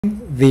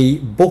The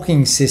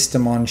booking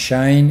system on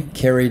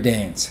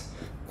ShaneKeriDance.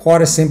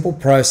 Quite a simple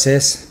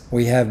process.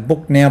 We have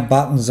book now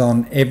buttons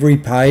on every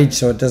page,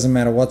 so it doesn't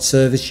matter what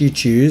service you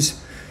choose.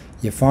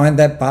 You find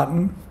that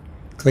button,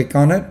 click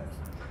on it,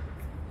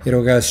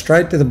 it'll go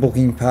straight to the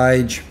booking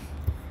page.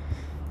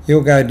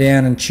 You'll go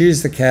down and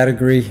choose the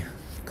category.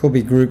 Could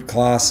be group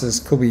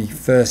classes, could be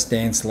first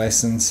dance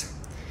lessons.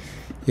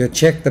 You'll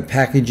check the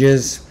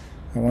packages.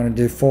 I want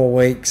to do 4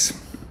 weeks.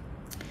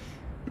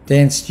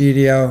 Dance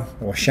studio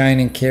or Shane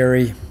and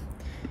Kerry.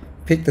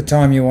 Pick the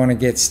time you want to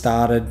get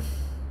started.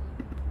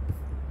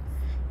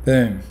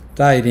 Boom,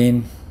 date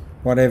in,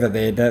 whatever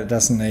there, that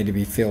doesn't need to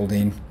be filled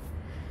in.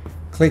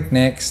 Click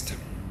next.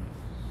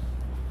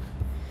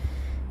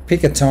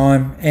 Pick a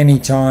time, any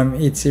time,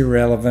 it's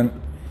irrelevant.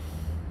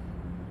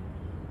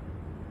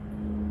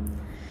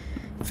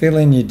 Fill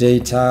in your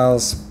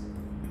details.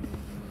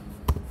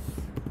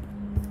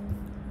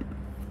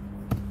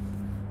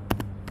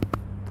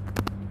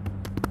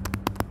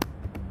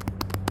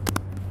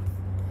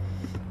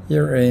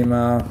 Your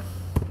email.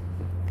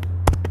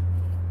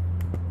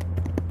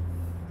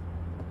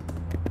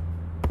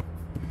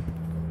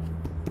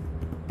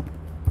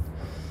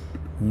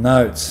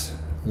 Notes.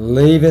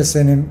 Leave us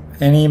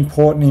any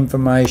important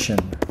information.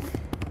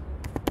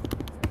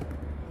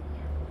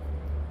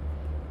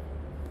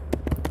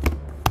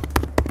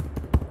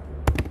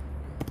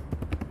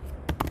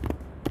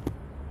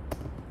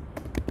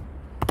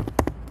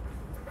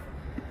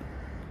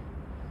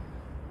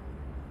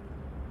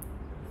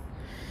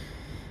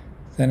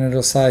 Then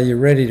it'll say you're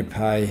ready to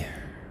pay.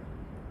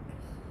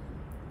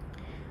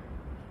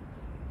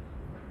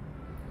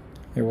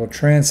 It will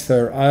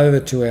transfer over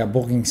to our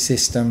booking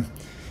system.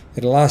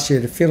 It'll ask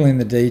you to fill in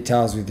the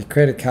details with your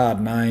credit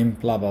card name,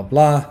 blah, blah,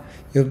 blah.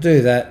 You'll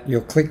do that,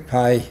 you'll click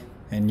pay,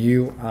 and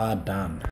you are done.